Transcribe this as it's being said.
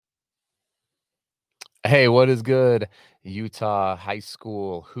Hey, what is good, Utah high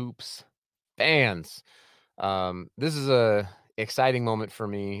school hoops fans? This is a exciting moment for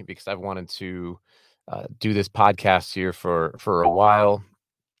me because I've wanted to do this podcast here for a while.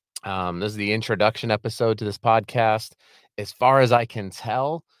 This is the introduction episode to this podcast. As far as I can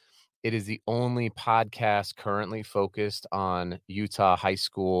tell, it is the only podcast currently focused on Utah high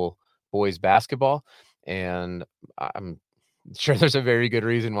school boys basketball, and I'm sure there's a very good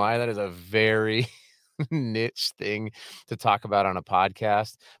reason why. That is a very niche thing to talk about on a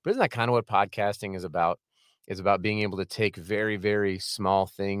podcast. But isn't that kind of what podcasting is about? Is about being able to take very, very small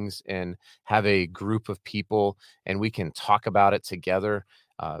things and have a group of people and we can talk about it together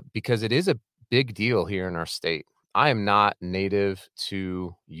because it is a big deal here in our state. I am not native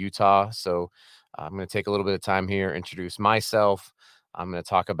to Utah, so I'm going to take a little bit of time here, introduce myself. I'm going to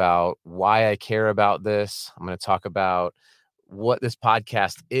talk about why I care about this. I'm going to talk about what this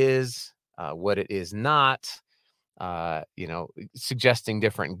podcast is, what it is not, suggesting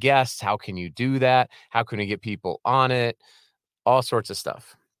different guests. How can you do that? How can we get people on it? All sorts of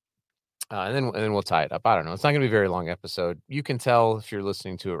stuff. And then we'll tie it up. I don't know. It's not going to be a very long episode. You can tell if you're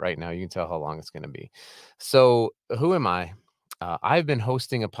listening to it right now, you can tell how long it's going to be. So who am I? I've been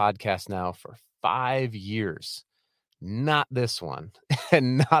hosting a podcast now for 5 years, not this one,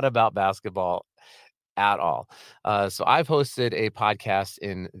 and not about basketball at all. So I've hosted a podcast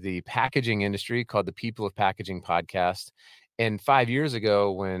in the packaging industry called the People of Packaging podcast. And 5 years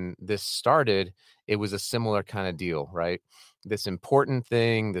ago, when this started, it was a similar kind of deal, right? This important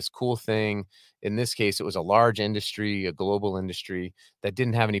thing, this cool thing. In this case, it was a large industry, a global industry that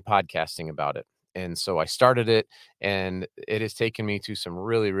didn't have any podcasting about it. And so I started it, and it has taken me to some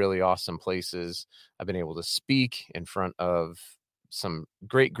really, really awesome places. I've been able to speak in front of some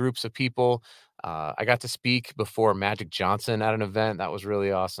great groups of people. I got to speak before Magic Johnson at an event. That was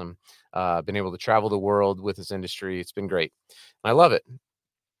really awesome. Been able to travel the world with this industry. It's been great. I love it.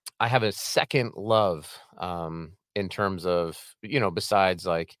 I have a second love in terms of, besides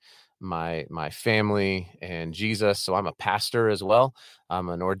like my family and Jesus. So I'm a pastor as well. I'm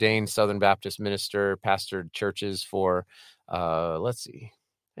an ordained Southern Baptist minister, pastored churches for, let's see,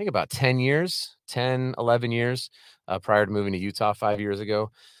 I think about 10 years, 10, 11 years prior to moving to Utah 5 years ago.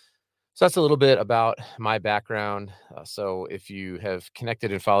 So that's a little bit about my background. So if you have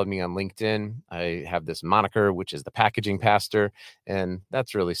connected and followed me on LinkedIn, I have this moniker, which is the packaging pastor, and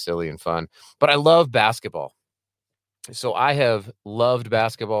that's really silly and fun. But I love basketball. So I have loved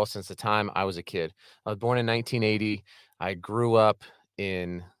basketball since the time I was a kid. I was born in 1980. I grew up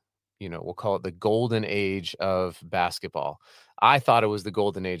in, we'll call it the golden age of basketball. I thought it was the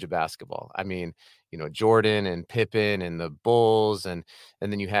golden age of basketball. I mean, Jordan and Pippen and the Bulls and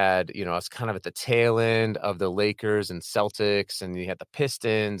then you had, us kind of at the tail end of the Lakers and Celtics, and you had the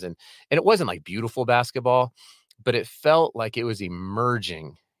Pistons, and it wasn't like beautiful basketball, but it felt like it was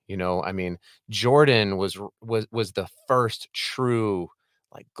emerging. I mean, Jordan was the first true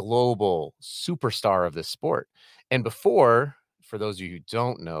like global superstar of this sport. And before, for those of you who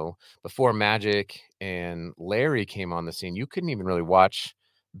don't know, before Magic and Larry came on the scene, you couldn't even really watch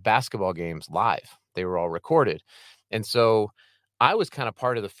basketball games live. They were all recorded. And so I was kind of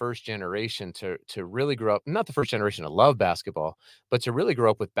part of the first generation to really grow up, not the first generation to love basketball, but to really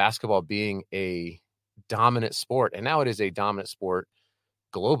grow up with basketball being a dominant sport. And now it is a dominant sport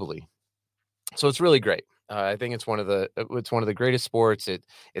globally. So it's really great. I think it's one of the greatest sports.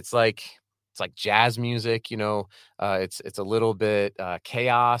 It's like jazz music, it's a little bit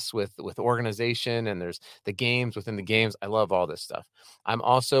chaos with organization, and there's the games within the games. I love all this stuff. I'm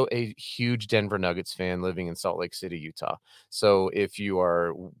also a huge Denver Nuggets fan living in Salt Lake City, Utah. So if you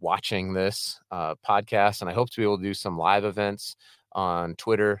are watching this podcast, and I hope to be able to do some live events on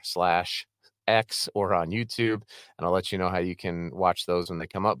Twitter/X or on YouTube, and I'll let you know how you can watch those when they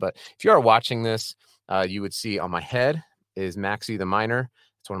come up. But if you are watching this, you would see on my head is Maxie the Miner.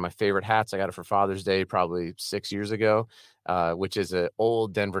 It's one of my favorite hats. I got it for Father's Day probably 6 years ago, which is an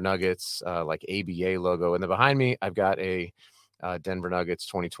old Denver Nuggets like ABA logo. And then behind me, I've got a Denver Nuggets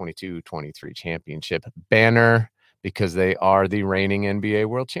 2022-23 championship banner because they are the reigning NBA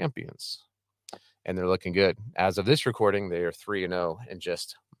world champions. And they're looking good. As of this recording, they are 3-0 and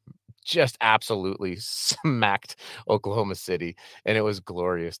just absolutely smacked Oklahoma City, and it was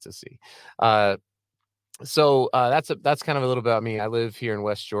glorious to see. So that's kind of a little bit about me. I live here in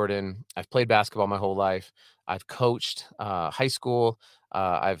West Jordan. I've played basketball my whole life. I've coached high school.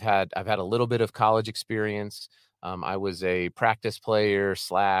 I've had a little bit of college experience. I was a practice player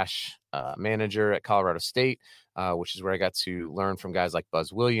 / manager at Colorado State, which is where I got to learn from guys like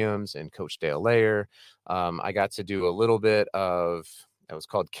Buzz Williams and Coach Dale Layer. I got to do a little bit of it was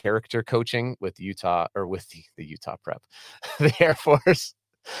called character coaching with Utah, or with the Utah Prep, the Air Force,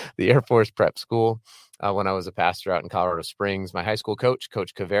 the Air Force Prep School. When I was a pastor out in Colorado Springs, my high school coach,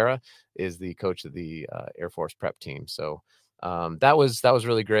 Coach Cavera, is the coach of the Air Force Prep team. So that was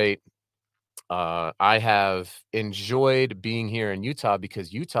really great. I have enjoyed being here in Utah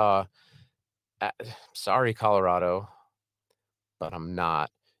because Utah, sorry, Colorado, but I'm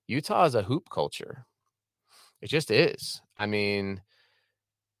not. Utah is a hoop culture. It just is. I mean,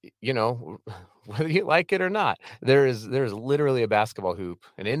 you know, whether you like it or not, there's literally a basketball hoop,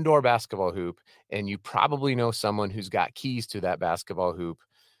 an indoor basketball hoop, and you probably know someone who's got keys to that basketball hoop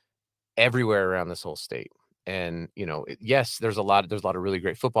everywhere around this whole state. And, yes, there's a lot of really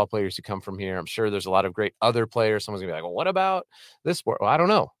great football players who come from here. I'm sure there's a lot of great other players. Someone's gonna be like, well, what about this sport? Well, I don't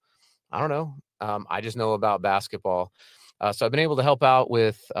know. I just know about basketball. So I've been able to help out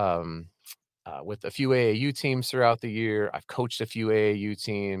with a few AAU teams throughout the year. I've coached a few AAU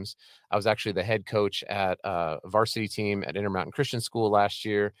teams. I was actually the head coach at a varsity team at Intermountain Christian School last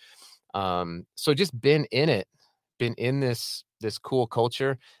year. So just been in it, been in this cool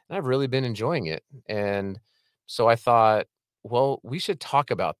culture, and I've really been enjoying it. And so I thought, well, we should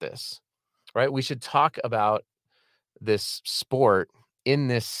talk about this, right? We should talk about this sport in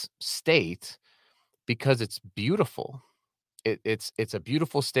this state because it's beautiful. It's a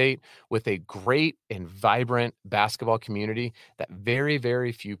beautiful state with a great and vibrant basketball community that very,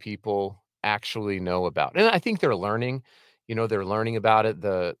 very few people actually know about. And I think they're learning. They're learning about it.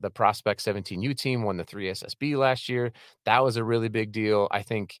 The Prospect 17U team won the 3SSB last year. That was a really big deal. I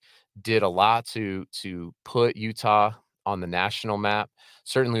think did a lot to put Utah on the national map.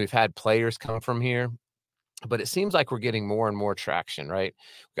 Certainly, we've had players come from here, but it seems like we're getting more and more traction, right?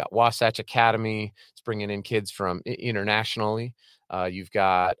 We've got Wasatch Academy. It's bringing in kids from internationally. You've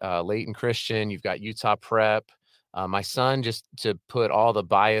got Layton Christian. You've got Utah Prep. My son, just to put all the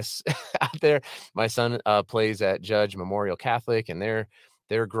bias out there, my son plays at Judge Memorial Catholic, and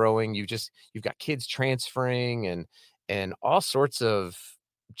they're growing. You've got kids transferring and all sorts of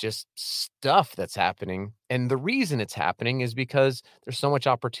just stuff that's happening. And the reason it's happening is because there's so much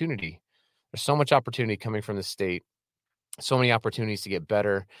opportunity. There's so much opportunity coming from the state, so many opportunities to get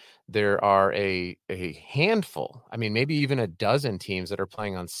better. There are a handful, I mean, maybe even a dozen teams that are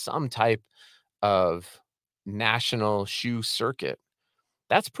playing on some type of national shoe circuit.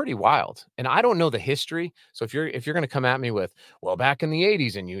 That's pretty wild. And I don't know the history. So if you're going to come at me with, well, back in the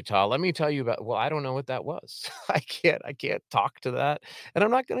 80s in Utah, let me tell you about, well, I don't know what that was. I can't talk to that. And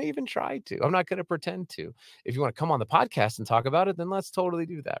I'm not going to even try to. I'm not going to pretend to. If you want to come on the podcast and talk about it, then let's totally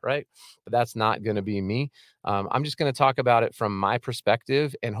do that, right? But that's not going to be me. I'm just going to talk about it from my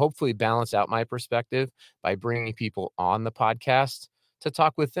perspective and hopefully balance out my perspective by bringing people on the podcast to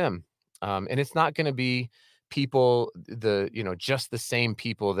talk with them. And it's not going to be people, just the same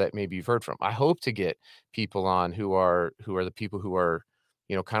people that maybe you've heard from. I hope to get people on who are the people who are,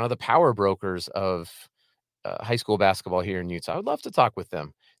 kind of the power brokers of high school basketball here in Utah. I would love to talk with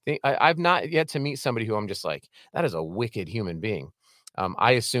them. I've not yet to meet somebody who I'm just like, that is a wicked human being.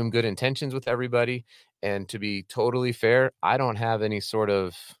 I assume good intentions with everybody. And to be totally fair, I don't have any sort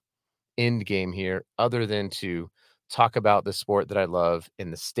of end game here other than to talk about the sport that I love in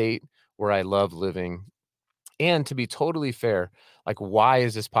the state where I love living. And to be totally fair, like, why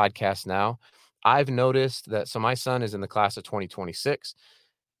is this podcast now? I've noticed that, so my son is in the class of 2026,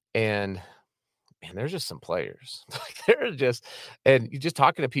 and man, there's just some players. Like, they're just, and you just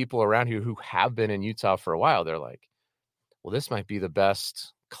talking to people around here who have been in Utah for a while, they're like, well, this might be the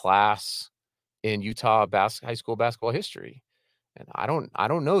best class in Utah high school basketball history. And I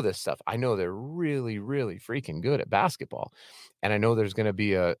don't know this stuff. I know they're really, really freaking good at basketball. And I know there's going to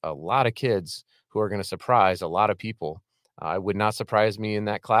be a lot of kids who are going to surprise a lot of people. It would not surprise me in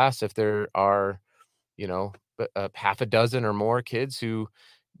that class if there are, half a dozen or more kids who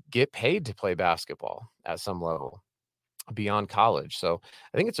get paid to play basketball at some level beyond college. So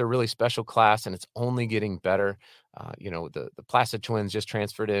I think it's a really special class, and it's only getting better. The Placid Twins just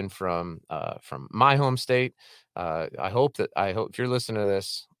transferred in from my home state. I hope if you're listening to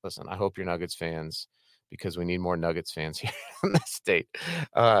this, I hope you're Nuggets fans, because we need more Nuggets fans here in the state.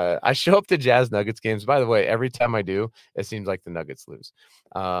 I show up to Jazz Nuggets games. By the way, every time I do, it seems like the Nuggets lose.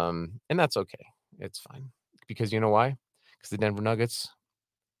 And that's okay. It's fine. Because you know why? Because the Denver Nuggets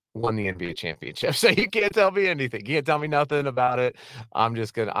won the NBA championship. So you can't tell me anything. You can't tell me nothing about it. I'm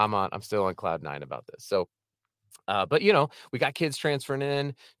still on cloud nine about this. So, but we got kids transferring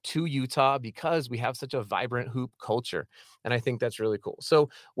in to Utah because we have such a vibrant hoop culture. And I think that's really cool. So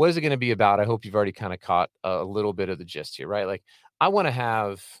what is it going to be about? I hope you've already kind of caught a little bit of the gist here, right? Like, I want to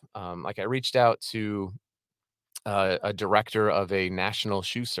have, I reached out to a director of a national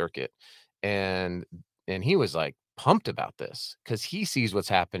shoe circuit, and he was like pumped about this because he sees what's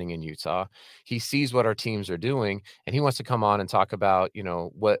happening in Utah. He sees what our teams are doing, and he wants to come on and talk about,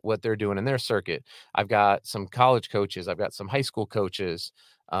 what they're doing in their circuit. I've got some college coaches, I've got some high school coaches.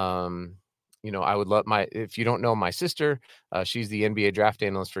 I would love my if you don't know my sister, she's the NBA draft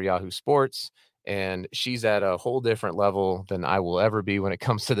analyst for Yahoo Sports, and she's at a whole different level than I will ever be when it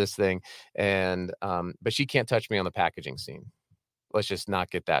comes to this thing. And but she can't touch me on the packaging scene. Let's just not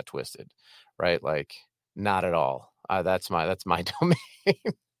get that twisted, right? Like, not at all. That's my domain.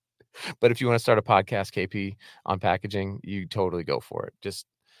 But if you want to start a podcast, KP, on packaging, you totally go for it. Just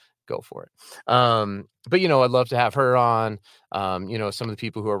go for it. But I'd love to have her on. Some of the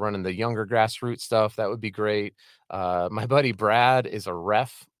people who are running the younger grassroots stuff, that would be great. My buddy Brad is a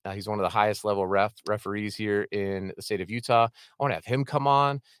ref. He's one of the highest level referees here in the state of Utah. I want to have him come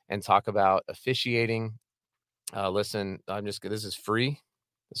on and talk about officiating. Listen, this is free.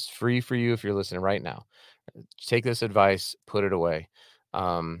 This is free for you if you're listening right now. Take this advice, put it away.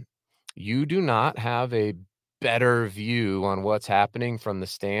 You do not have a better view on what's happening from the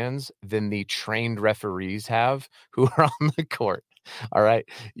stands than the trained referees have who are on the court. All right.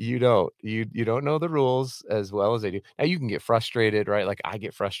 You don't know the rules as well as they do. Now you can get frustrated, right? Like, I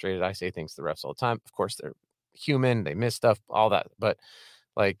get frustrated. I say things to the refs all the time. Of course, they're human, they miss stuff, all that. But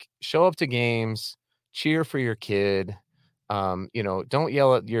like, show up to games, cheer for your kid. Don't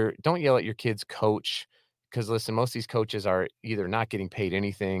yell at your kid's coach, because listen, most of these coaches are either not getting paid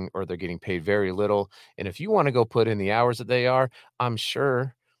anything or they're getting paid very little. And if you want to go put in the hours that they are, I'm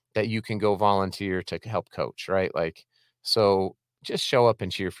sure that you can go volunteer to help coach, right? Like, so just show up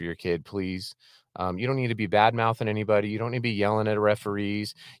and cheer for your kid, please. You don't need to be bad mouthing anybody. You don't need to be yelling at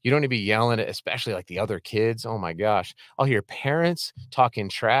referees. You don't need to be yelling at, especially like the other kids. Oh my gosh. I'll hear parents talking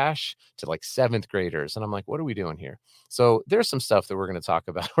trash to like seventh graders. And I'm like, what are we doing here? So there's some stuff that we're going to talk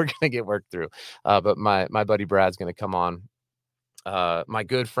about. We're going to get worked through. But my buddy Brad's going to come on. My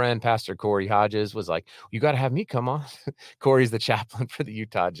good friend, Pastor Corey Hodges, was like, you got to have me come on. Corey's the chaplain for the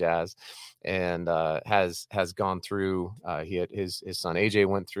Utah Jazz, and has gone through, he had his son AJ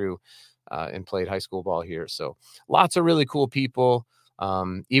went through and played high school ball here. So lots of really cool people,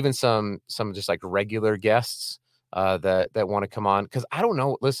 even some just like regular guests that want to come on. Cause I don't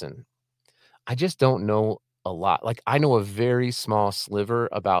know. Listen, I just don't know a lot. Like, I know a very small sliver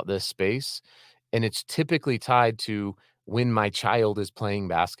about this space, and it's typically tied to when my child is playing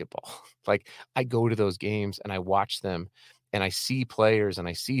basketball. Like, I go to those games and I watch them and I see players and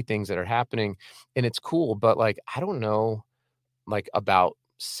I see things that are happening, and it's cool. But like, I don't know, like, about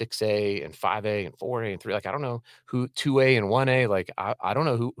 6A and 5A and 4A and 3. Like, I don't know who 2A and 1A. Like, I don't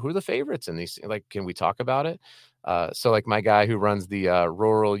know who are the favorites in these. Like, can we talk about it? So like, my guy who runs the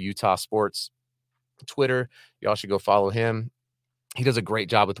Rural Utah Sports Twitter, y'all should go follow him. He does a great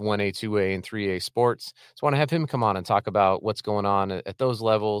job with 1A, 2A, and 3A sports. So I want to have him come on and talk about what's going on at those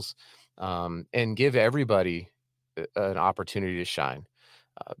levels, and give everybody an opportunity to shine.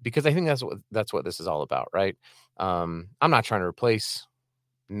 Because I think that's what this is all about, right? I'm not trying to replace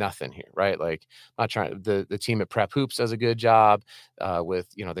nothing here, right? Like, I'm not trying. The team at Prep Hoops does a good job with,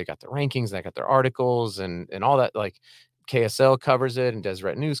 they got the rankings, they got their articles and all that. Like, KSL covers it and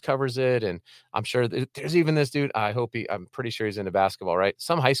Deseret News covers it, and I'm sure there's even this dude. I'm pretty sure he's into basketball, right?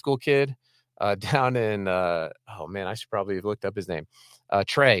 Some high school kid down in oh man, I should probably have looked up his name.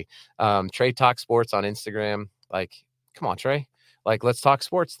 Trey. Trey Talk Sports on Instagram. Like, come on, Trey. Like, let's talk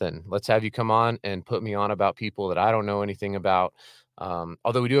sports then. Let's have you come on and put me on about people that I don't know anything about.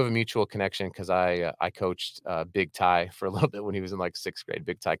 Although we do have a mutual connection, because I coached Big Ty for a little bit when he was in like 6th grade,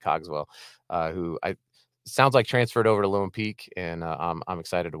 Big Ty Cogswell, who sounds like transferred over to Lone Peak, and I'm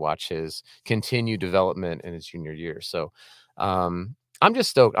excited to watch his continued development in his junior year. So I'm just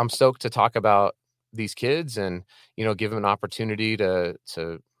stoked. I'm stoked to talk about these kids and, give them an opportunity to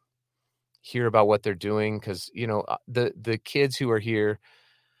hear about what they're doing. Cause the kids who are here,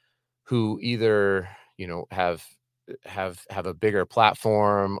 who either, have a bigger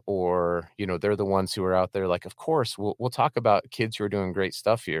platform, or, they're the ones who are out there. Like, of course we'll talk about kids who are doing great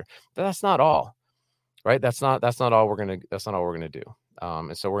stuff here, but that's not all. Right. That's not all we're going to do.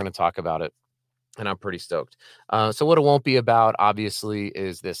 And so we're going to talk about it, and I'm pretty stoked. So what it won't be about, obviously,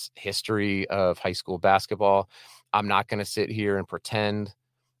 is this history of high school basketball. I'm not going to sit here and pretend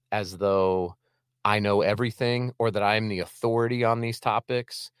as though I know everything or that I'm the authority on these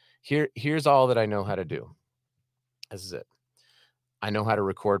topics. Here's all that I know how to do. This is it. I know how to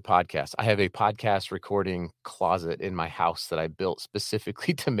record podcasts. I have a podcast recording closet in my house that I built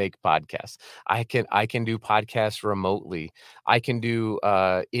specifically to make podcasts. I can do podcasts remotely. I can do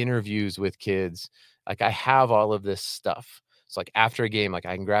interviews with kids Like I have all of this stuff. It's like after a game, like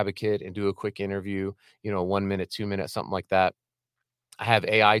I can grab a kid and do a quick interview, 1 minute, 2 minute, something like that. I have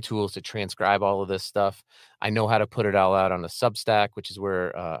AI tools to transcribe all of this stuff. I know how to put it all out on a Substack, which is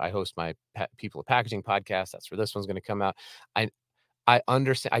where I host my People of Packaging podcast. That's where this one's going to come out. I I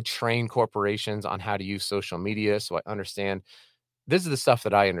understand. I train corporations on how to use social media, so I understand. This is the stuff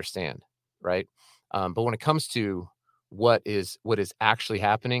that I understand, right? But when it comes to what is actually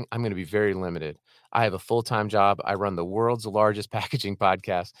happening, I'm going to be very limited. I have a full-time job. I run the world's largest packaging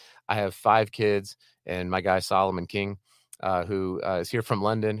podcast. I have 5 kids, and my guy Solomon King, who is here from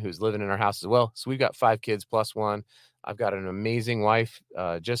London, who's living in our house as well. So we've got 5 kids plus one. I've got an amazing wife,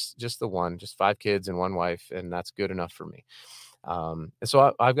 just the one, just 5 kids and one wife, and that's good enough for me. And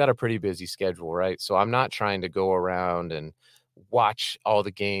so I've got a pretty busy schedule, right? So I'm not trying to go around and watch all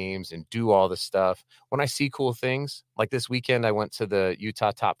the games and do all the stuff. When I see cool things, like this weekend, I went to the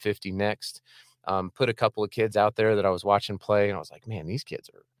Utah Top 50 Next, put a couple of kids out there that I was watching play, and I was like, man, these kids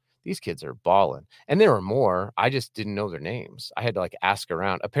are balling. And there were more. I just didn't know their names. I had to like ask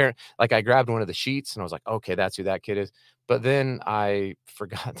around. Like I grabbed one of the sheets and I was like, okay, that's who that kid is. But then I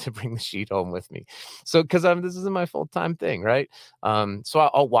forgot to bring the sheet home with me. So because this isn't my full-time thing, right? So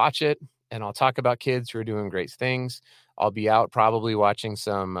I'll watch it and I'll talk about kids who are doing great things. I'll be out probably watching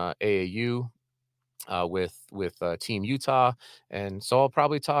some AAU with Team Utah, and so I'll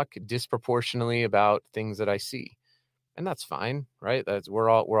probably talk disproportionately about things that I see, and that's fine, right? We're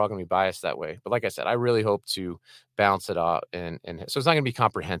all going to be biased that way. But like I said, I really hope to balance it out, and so it's not going to be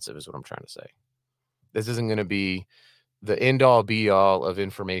comprehensive, is what I'm trying to say. This isn't going to be the end all be all of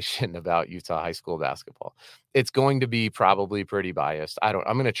information about Utah high school basketball. It's going to be probably pretty biased. I'm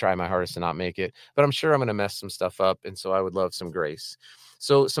going to try my hardest to not make it, but I'm sure I'm going to mess some stuff up. And so I would love some grace.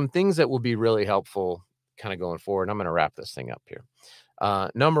 So some things that will be really helpful kind of going forward. And I'm going to wrap this thing up here.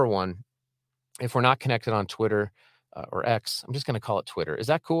 Number one, if we're not connected on Twitter or X, I'm just going to call it Twitter. Is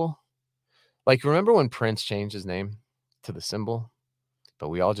that cool? Like, remember when Prince changed his name to the symbol, but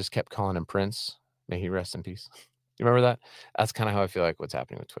we all just kept calling him Prince? May he rest in peace. You remember that? That's kind of how I feel like what's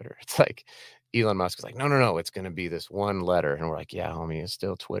happening with Twitter. It's like Elon Musk is like, no, it's going to be this one letter. And we're like, yeah, homie, it's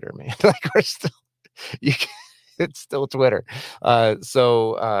still Twitter, man. Like we're still, it's still Twitter. Or on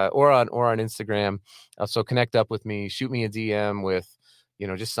Instagram. So connect up with me, shoot me a DM with,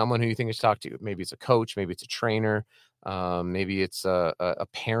 just someone who you think I should talk to. Maybe it's a coach, maybe it's a trainer, maybe it's a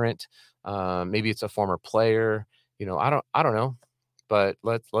parent, maybe it's a former player. I don't know, but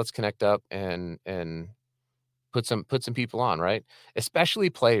let's connect up and put some people on, right? Especially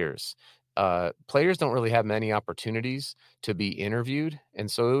players. Players don't really have many opportunities to be interviewed,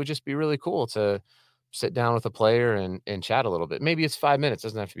 and so it would just be really cool to sit down with a player and chat a little bit. Maybe it's 5 minutes,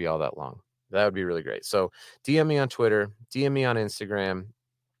 doesn't have to be all that long. That would be really great. So DM me on Twitter, DM me on Instagram.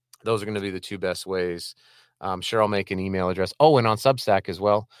 Those are going to be the 2 best ways. I'm sure I'll make an email address. Oh, and on Substack as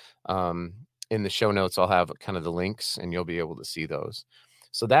well. In the show notes, I'll have kind of the links, and you'll be able to see those.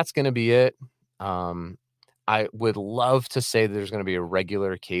 So that's going to be it. I would love to say that there's going to be a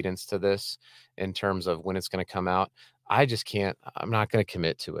regular cadence to this in terms of when it's going to come out. I just can't. I'm not going to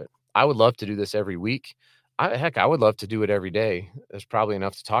commit to it. I would love to do this every week. I would love to do it every day. There's probably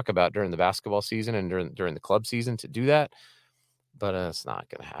enough to talk about during the basketball season and during the club season to do that, but it's not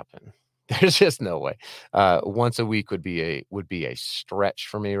going to happen. There's just no way. Once a week would be a stretch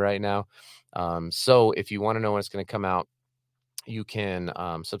for me right now. So if you want to know when it's going to come out, you can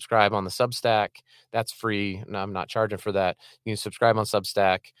subscribe on the Substack. That's free. No, I'm not charging for that. You can subscribe on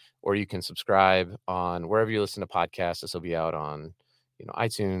Substack, or you can subscribe on wherever you listen to podcasts. This will be out on,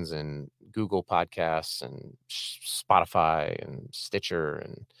 iTunes and Google Podcasts and Spotify and Stitcher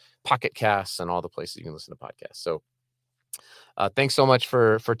and Pocket Casts and all the places you can listen to podcasts. So thanks so much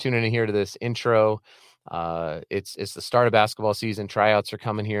for tuning in here to this intro. It's the start of basketball season. Tryouts are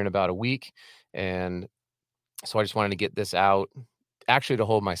coming here in about a week, and so I just wanted to get this out, actually to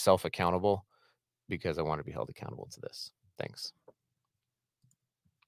hold myself accountable, because I want to be held accountable to this. Thanks.